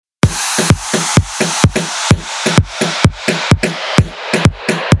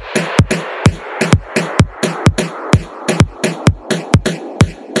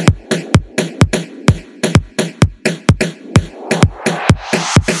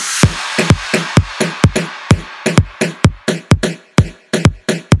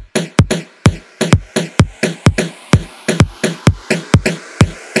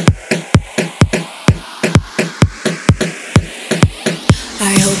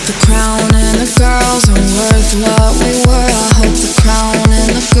the crown and the girls are worth what we were. I hope the crown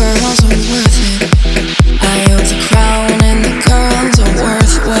and the girls are worth it. I hope the crown and the girls are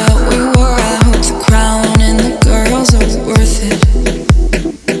worth what we were. I hope the crown and the girls are worth it.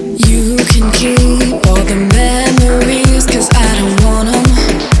 You can keep all the memories, 'cause I don't want them.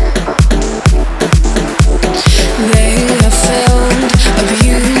 They are filled of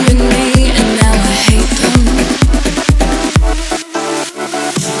you and me, and now I hate them.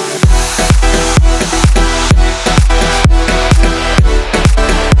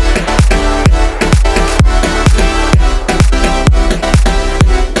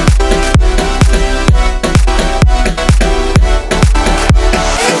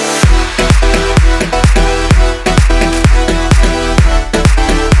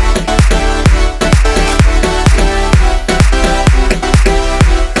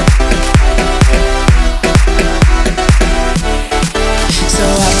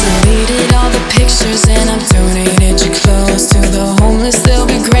 And I've donated your clothes to the homeless. They'll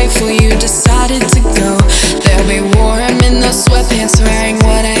be grateful you decided to go. They'll be warm in those sweatpants wearing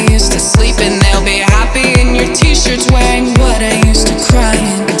what I used to sleep in. They'll be happy in your t-shirts wearing what I used to cry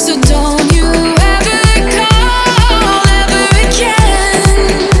in. So don't you ever call ever again,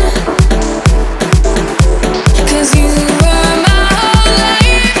 'cause you were my whole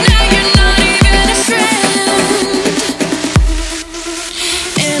life. Now you're not even a friend.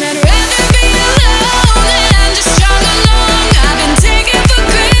 And I'd rather be alone than just jog along. I've been taken for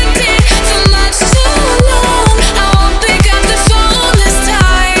granted for much too long. I won't pick up the phone this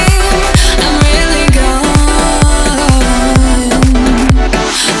time. I'm really gone.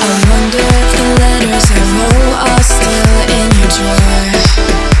 I wonder if the letters I wrote are still in your drawer.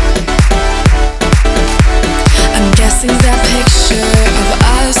 I'm guessing that picture of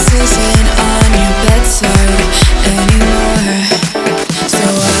us isn't on your bedside anymore. So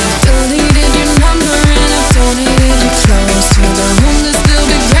I've deleted your number and I've donated your clothes to the homeless. They'll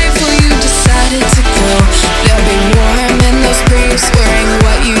be grateful you decided to go. They'll be warm in those briefs wearing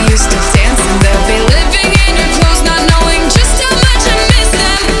what you used to dance in. They'll be living in your clothes not knowing just how much I miss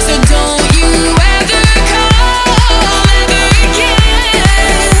them. So don't you ever call ever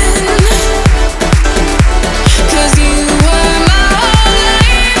again, 'cause you were my whole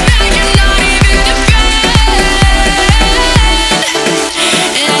life. Now you're not even a friend.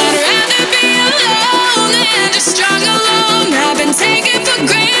 And I'd rather be alone than just jog along. I've been taken for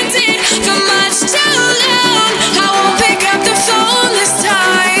granted for much too long. I won't pick up the phone this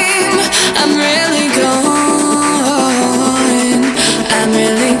time. I'm really gone. I'm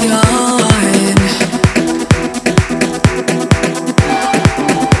really gone.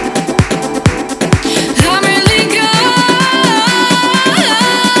 I'm really gone.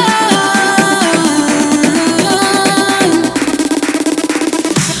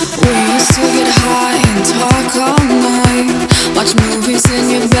 We used to get high and talk all night, watch movies in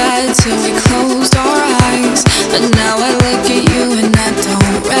your bed till we closed our eyes. But now I look at you and I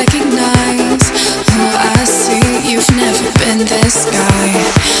don't recognize who I see. You've never been this guy.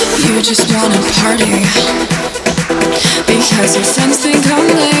 You just wanna party because your friends think I'm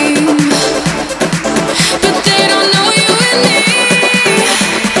lame.